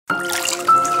The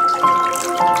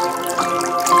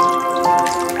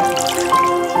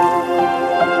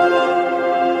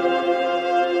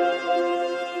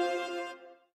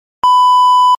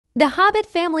Hobbit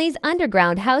family's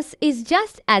underground house is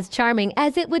just as charming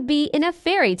as it would be in a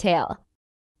fairy tale.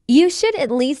 You should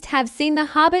at least have seen the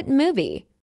Hobbit movie.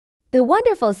 The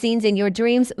wonderful scenes in your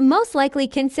dreams most likely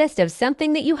consist of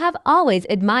something that you have always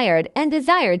admired and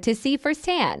desired to see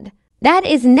firsthand. That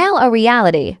is now a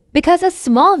reality because a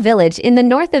small village in the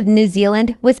north of New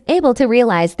Zealand was able to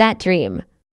realize that dream.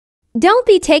 Don't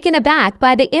be taken aback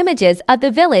by the images of the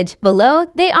village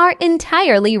below. They are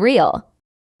entirely real.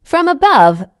 From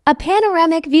above, a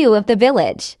panoramic view of the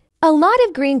village. A lot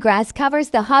of green grass covers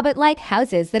the hobbit-like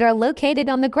houses that are located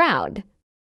on the ground.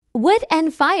 Wood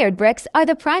and fired bricks are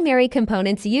the primary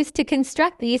components used to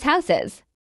construct these houses.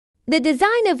 The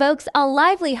design evokes a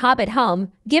lively hobbit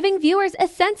home, giving viewers a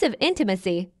sense of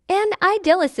intimacy and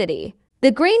idyllicity.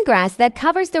 The green grass that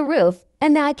covers the roof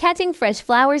and the eye-catching fresh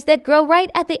flowers that grow right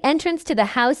at the entrance to the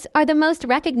house are the most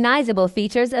recognizable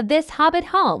features of this hobbit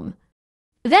home.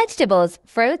 Vegetables,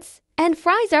 fruits, and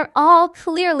fries are all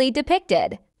clearly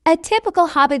depicted. A typical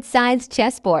hobbit-sized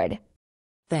chessboard.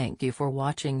 Thank you for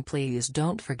watching. Please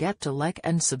don't forget to like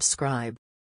and subscribe.